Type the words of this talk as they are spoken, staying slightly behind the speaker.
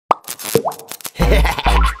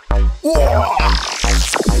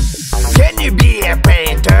Can you be a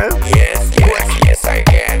painter? Yes, yes, yes I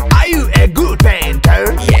can. Are you a good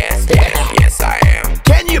painter? Yes, yes, yes I am.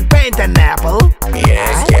 Can you paint an apple?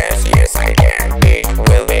 Yes, yes, yes I can. It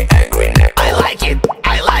will be a green apple. I like it,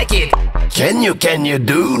 I like it. Can you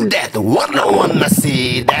do that? Wanna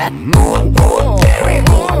see that? Good, good, very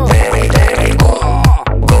good, very, very good.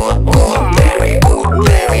 Good, good, very good,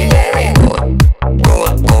 very, very good.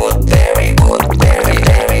 Good, good, very good, very,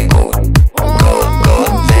 very good. Good,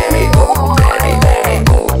 good, very good, very, very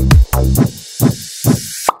good.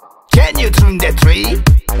 Can you trim the tree?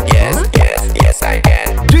 Yes, yes, yes I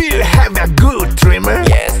can. Do you have a good trimmer?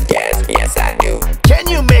 Yes, yes, yes I do. Can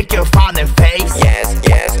you make a funny face? Yes,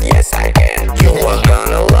 yes, yes I can. You are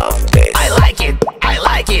gonna love this. I like it, I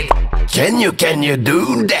like it. Can you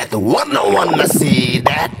do that? Wanna see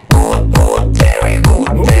that? Good, good, very good,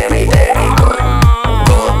 very, very good.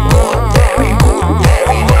 Good, good, very good,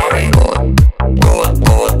 very, very good. Good,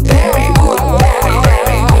 good, very good, very,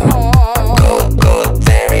 very good. Good, good,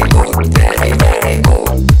 very good, very, very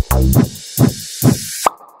good.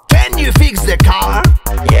 Can you fix the car?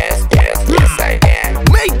 Yes, yes, yes I can.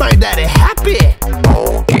 Make my daddy happy.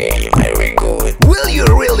 Okay, very good. Will you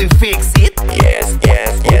really fix it? Yes,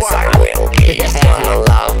 yes, yes I will. He's gonna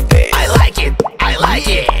love this. I like it, I like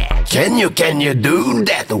it. Can you do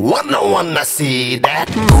that? Wanna see that?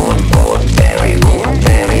 Good, good, very good,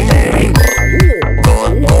 very, very good.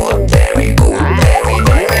 Good, good, very good, very,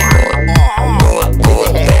 very good. Good,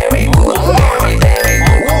 good, very good, very, very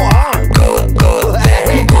good. Good, good,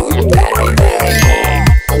 very good, very, very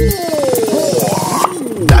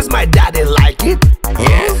good. Does my daddy like it?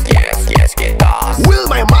 Yes, yes, yes, he does. Will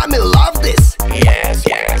my mommy love this? Yes,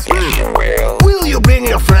 yes, yes, you will. Will you bring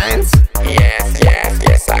your friends? Yes, yes,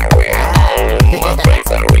 yes, I will. My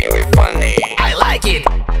friends are really funny. I like it.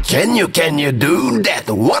 Can you do that?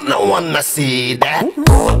 Wanna see that?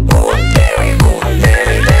 Good, good, very good, very